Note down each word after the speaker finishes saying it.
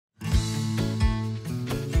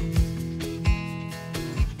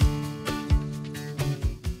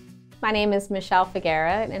My name is Michelle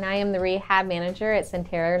Figueira, and I am the Rehab Manager at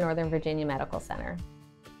Sentara, Northern Virginia Medical Center.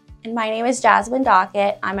 And my name is Jasmine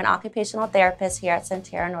Dockett. I'm an occupational therapist here at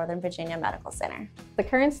Sentara, Northern Virginia Medical Center. The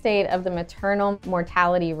current state of the maternal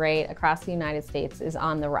mortality rate across the United States is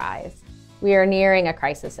on the rise. We are nearing a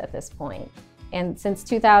crisis at this point. And since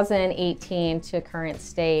 2018 to current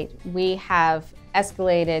state, we have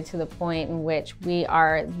escalated to the point in which we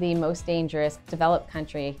are the most dangerous developed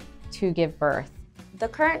country to give birth. The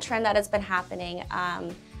current trend that has been happening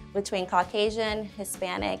between Caucasian,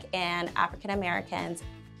 Hispanic, and African Americans,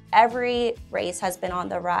 every race has been on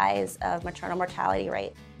the rise of maternal mortality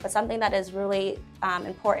rate. But something that is really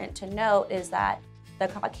important to note is that the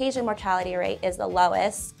Caucasian mortality rate is the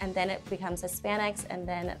lowest, and then it becomes Hispanics, and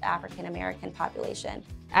then the African American population.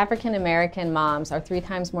 African American moms are 3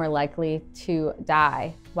 times more likely to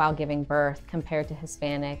die while giving birth compared to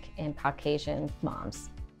Hispanic and Caucasian moms.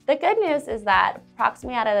 The good news is that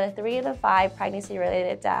approximately out of the 3 to 5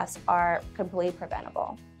 pregnancy-related deaths are completely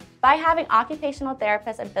preventable. By having occupational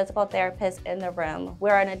therapists and physical therapists in the room,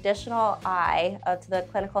 we're an additional eye to the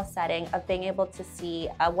clinical setting of being able to see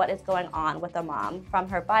what is going on with a mom. From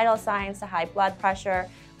her vital signs to high blood pressure,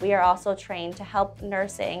 we are also trained to help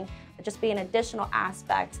nursing just be an additional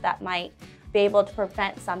aspect that might be able to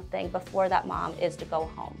prevent something before that mom is to go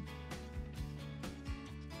home.